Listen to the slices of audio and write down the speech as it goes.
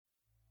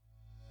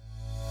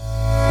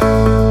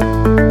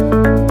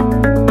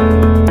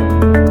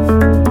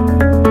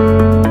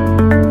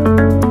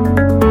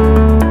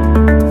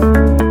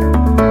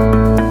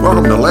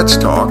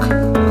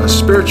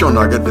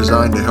devotional nugget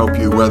designed to help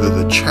you weather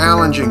the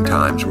challenging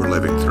times we're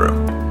living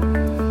through.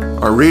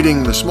 Our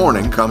reading this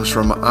morning comes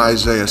from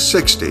Isaiah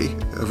 60,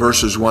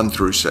 verses 1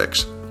 through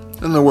 6.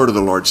 And the word of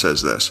the Lord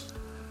says this: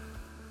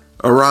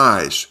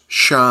 Arise,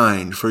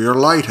 shine, for your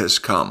light has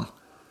come,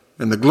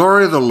 and the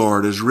glory of the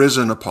Lord is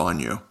risen upon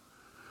you.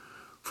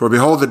 For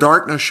behold, the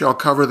darkness shall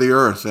cover the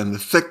earth, and the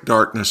thick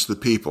darkness the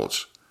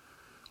peoples.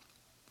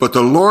 But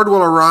the Lord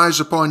will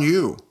arise upon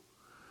you,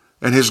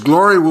 and his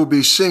glory will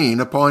be seen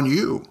upon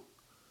you.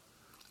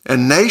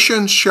 And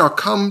nations shall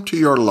come to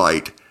your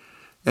light,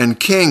 and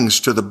kings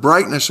to the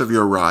brightness of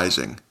your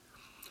rising.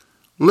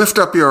 Lift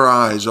up your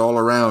eyes all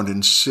around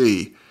and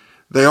see.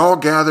 They all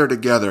gather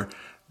together.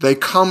 They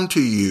come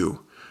to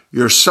you.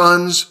 Your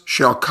sons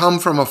shall come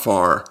from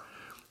afar,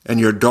 and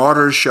your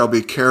daughters shall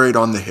be carried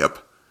on the hip.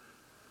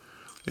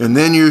 And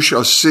then you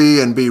shall see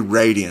and be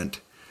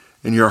radiant,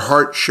 and your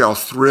heart shall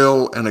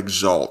thrill and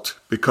exult,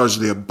 because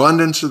the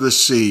abundance of the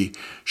sea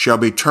shall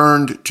be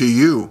turned to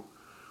you.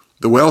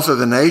 The wealth of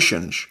the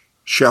nations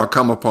shall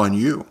come upon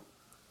you.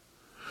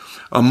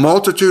 A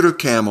multitude of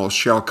camels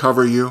shall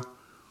cover you,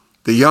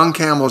 the young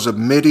camels of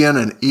Midian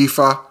and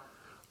Ephah.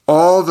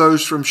 All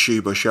those from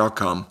Sheba shall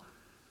come.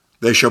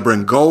 They shall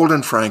bring gold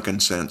and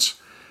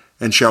frankincense,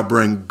 and shall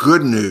bring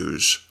good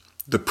news,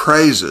 the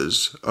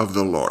praises of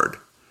the Lord.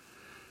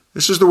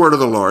 This is the word of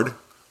the Lord.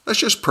 Let's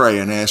just pray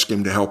and ask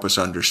him to help us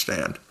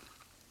understand.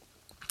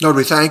 Lord,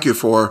 we thank you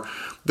for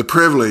the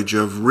privilege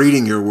of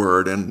reading your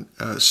word and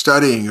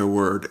studying your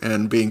word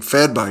and being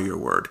fed by your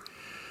word.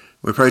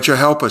 We pray that you'll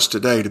help us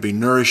today to be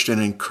nourished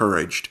and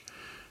encouraged.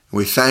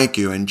 We thank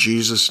you in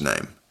Jesus'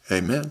 name.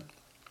 Amen.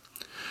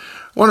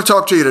 I want to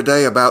talk to you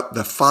today about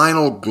the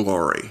final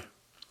glory.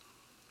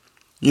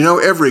 You know,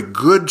 every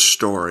good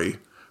story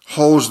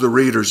holds the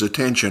reader's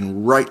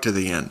attention right to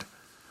the end.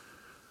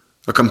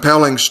 A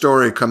compelling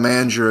story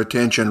commands your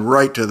attention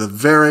right to the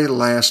very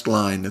last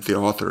line that the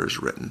author has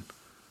written.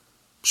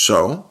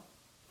 So,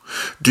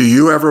 do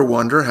you ever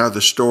wonder how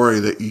the story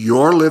that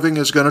you're living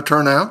is going to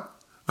turn out?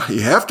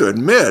 You have to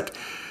admit,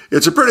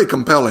 it's a pretty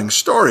compelling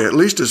story, at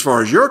least as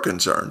far as you're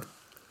concerned.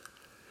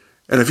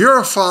 And if you're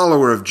a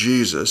follower of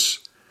Jesus,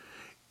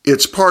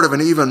 it's part of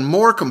an even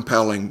more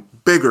compelling,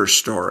 bigger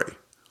story.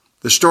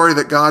 The story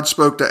that God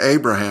spoke to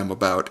Abraham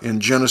about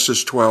in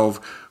Genesis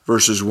 12,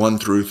 verses 1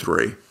 through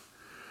 3.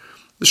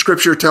 The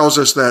scripture tells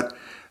us that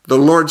the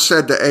Lord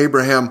said to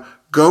Abraham,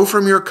 Go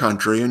from your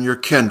country and your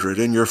kindred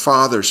and your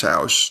father's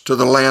house to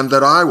the land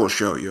that I will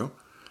show you.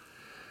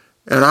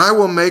 And I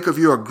will make of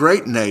you a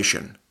great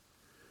nation,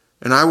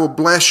 and I will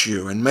bless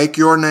you and make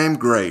your name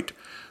great,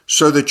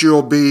 so that you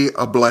will be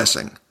a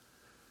blessing.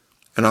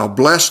 And I'll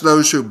bless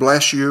those who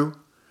bless you,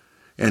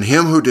 and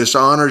him who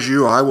dishonors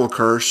you I will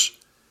curse.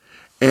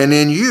 And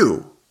in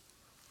you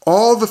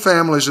all the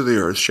families of the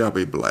earth shall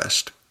be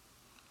blessed.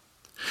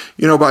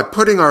 You know, by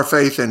putting our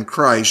faith in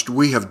Christ,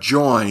 we have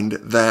joined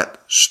that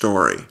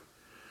story.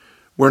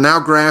 We're now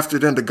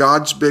grafted into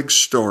God's big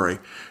story.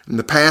 And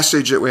the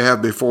passage that we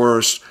have before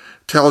us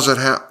tells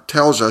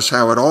us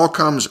how it all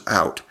comes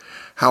out,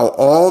 how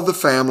all the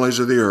families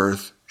of the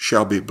earth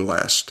shall be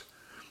blessed.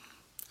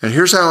 And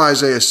here's how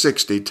Isaiah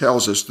 60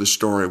 tells us the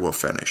story will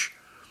finish.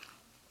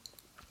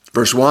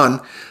 Verse 1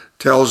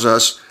 tells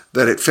us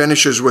that it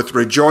finishes with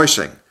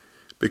rejoicing,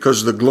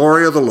 because the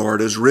glory of the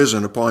Lord is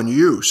risen upon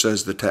you,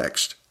 says the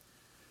text.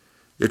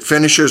 It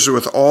finishes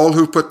with all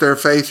who put their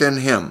faith in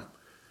him,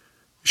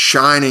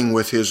 shining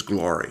with his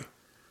glory.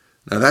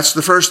 Now that's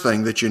the first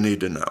thing that you need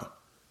to know.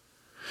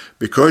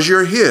 Because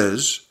you're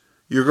his,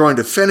 you're going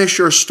to finish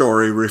your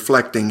story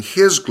reflecting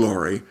his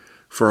glory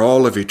for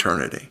all of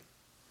eternity.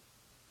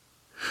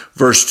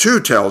 Verse 2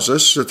 tells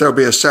us that there'll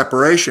be a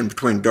separation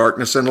between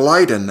darkness and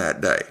light in that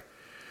day,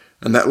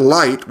 and that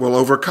light will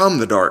overcome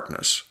the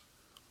darkness.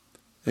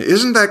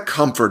 Isn't that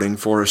comforting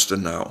for us to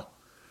know?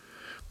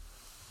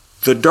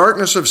 The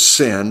darkness of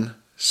sin,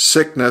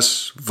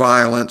 sickness,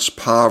 violence,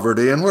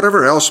 poverty, and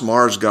whatever else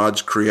mars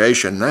God's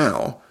creation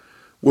now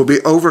will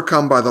be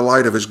overcome by the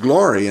light of his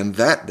glory in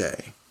that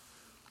day.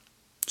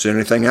 Is there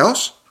anything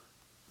else?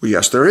 Well,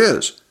 yes, there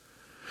is.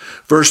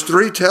 Verse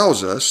 3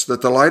 tells us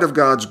that the light of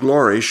God's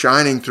glory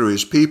shining through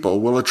his people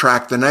will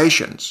attract the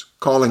nations,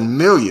 calling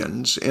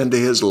millions into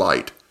his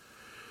light.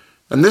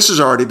 And this has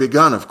already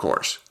begun, of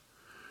course.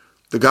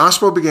 The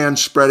gospel began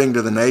spreading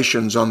to the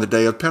nations on the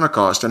day of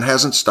Pentecost and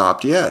hasn't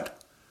stopped yet.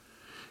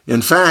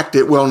 In fact,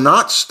 it will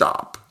not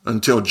stop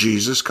until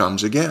Jesus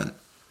comes again.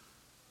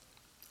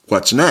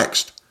 What's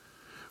next?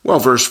 Well,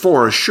 verse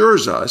 4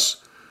 assures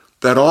us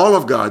that all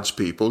of God's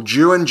people,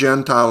 Jew and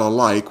Gentile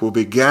alike, will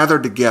be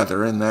gathered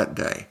together in that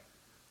day.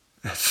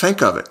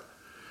 Think of it.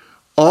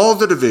 All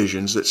the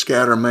divisions that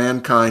scatter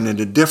mankind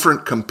into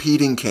different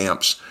competing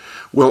camps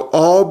will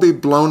all be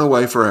blown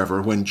away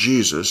forever when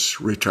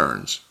Jesus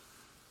returns.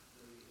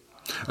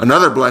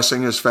 Another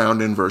blessing is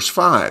found in verse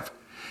 5.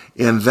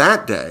 In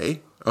that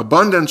day,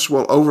 abundance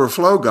will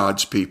overflow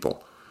God's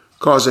people,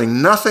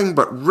 causing nothing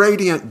but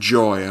radiant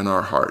joy in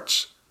our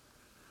hearts.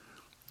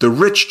 The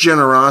rich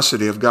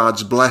generosity of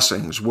God's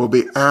blessings will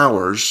be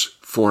ours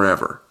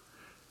forever.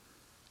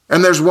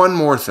 And there's one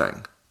more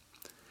thing.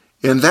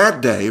 In that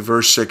day,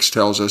 verse 6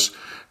 tells us,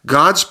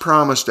 God's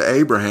promise to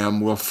Abraham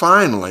will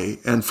finally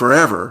and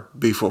forever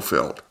be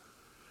fulfilled.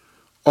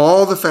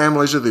 All the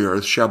families of the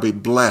earth shall be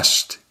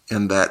blessed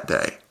in that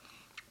day.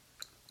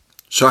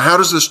 So how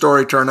does the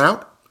story turn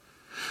out?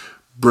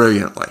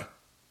 Brilliantly.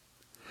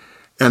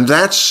 And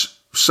that's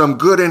some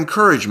good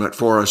encouragement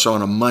for us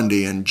on a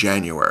Monday in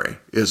January,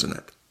 isn't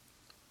it?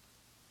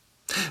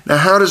 Now,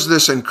 how does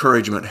this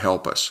encouragement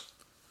help us?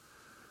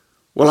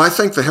 Well, I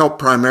think the help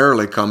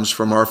primarily comes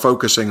from our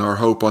focusing our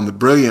hope on the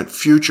brilliant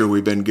future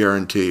we've been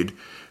guaranteed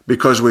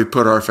because we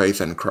put our faith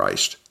in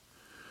Christ.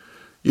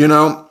 You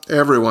know,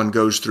 everyone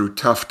goes through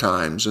tough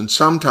times, and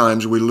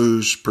sometimes we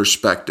lose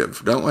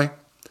perspective, don't we?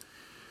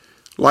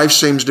 Life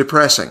seems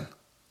depressing,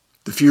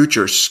 the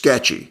future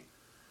sketchy,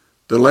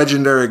 the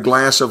legendary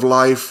glass of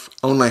life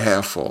only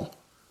half full.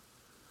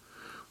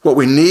 What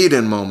we need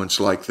in moments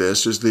like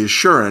this is the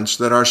assurance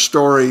that our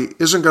story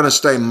isn't going to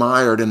stay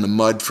mired in the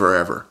mud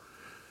forever.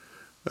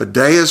 A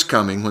day is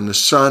coming when the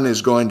sun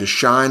is going to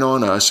shine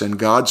on us in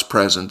God's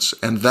presence,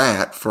 and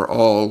that for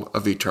all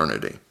of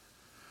eternity.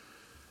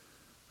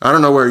 I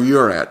don't know where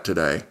you're at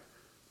today.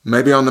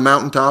 Maybe on the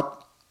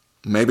mountaintop,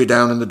 maybe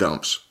down in the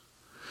dumps.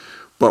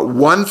 But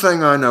one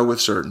thing I know with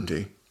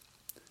certainty,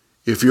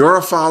 if you're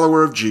a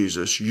follower of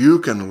Jesus, you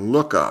can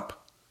look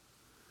up.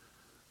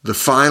 The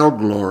final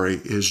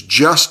glory is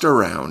just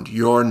around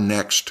your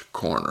next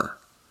corner.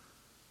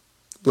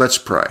 Let's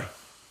pray.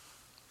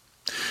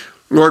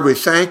 Lord, we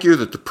thank you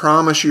that the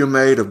promise you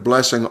made of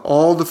blessing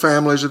all the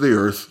families of the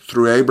earth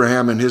through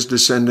Abraham and his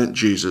descendant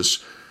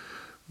Jesus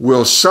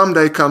will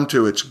someday come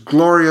to its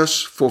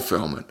glorious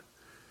fulfillment.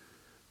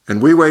 And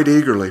we wait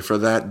eagerly for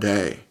that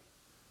day.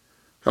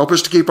 Help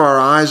us to keep our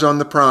eyes on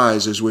the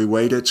prize as we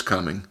wait its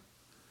coming.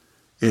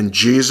 In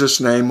Jesus'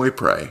 name we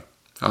pray.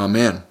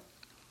 Amen.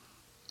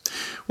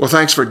 Well,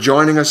 thanks for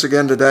joining us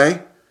again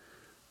today.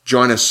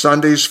 Join us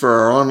Sundays for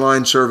our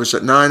online service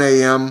at 9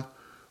 a.m.,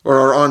 or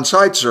our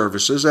on-site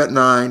services at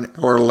 9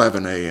 or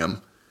 11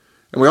 a.m.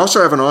 And we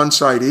also have an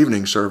on-site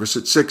evening service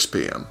at 6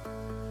 p.m.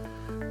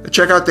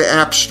 Check out the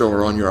App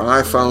Store on your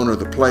iPhone or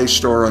the Play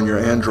Store on your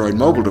Android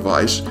mobile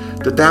device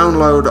to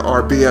download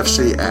our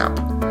BFC app.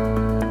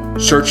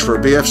 Search for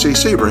BFC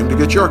Sebring to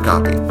get your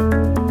copy.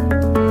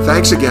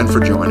 Thanks again for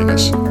joining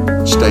us.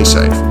 Stay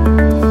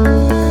safe.